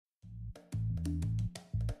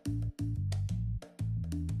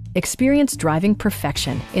Experience driving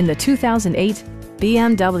perfection in the 2008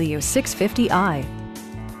 BMW 650i.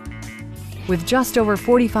 With just over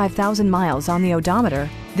 45,000 miles on the odometer,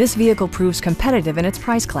 this vehicle proves competitive in its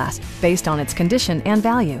price class based on its condition and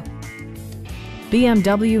value.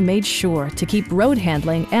 BMW made sure to keep road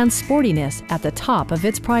handling and sportiness at the top of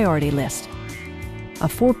its priority list. A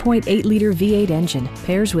 4.8-liter V8 engine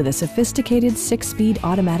pairs with a sophisticated 6-speed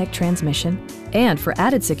automatic transmission, and for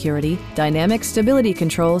added security, dynamic stability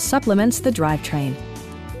control supplements the drivetrain.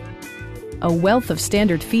 A wealth of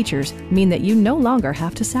standard features mean that you no longer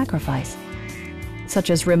have to sacrifice, such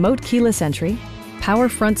as remote keyless entry, power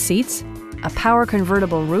front seats, a power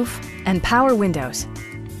convertible roof, and power windows.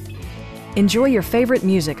 Enjoy your favorite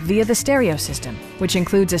music via the stereo system, which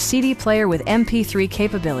includes a CD player with MP3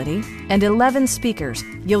 capability and 11 speakers,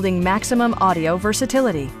 yielding maximum audio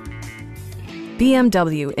versatility.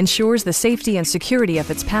 BMW ensures the safety and security of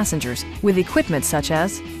its passengers with equipment such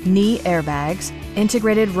as knee airbags,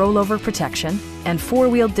 integrated rollover protection, and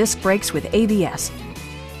four-wheel disc brakes with ABS.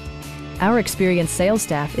 Our experienced sales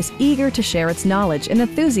staff is eager to share its knowledge and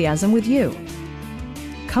enthusiasm with you.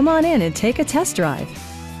 Come on in and take a test drive.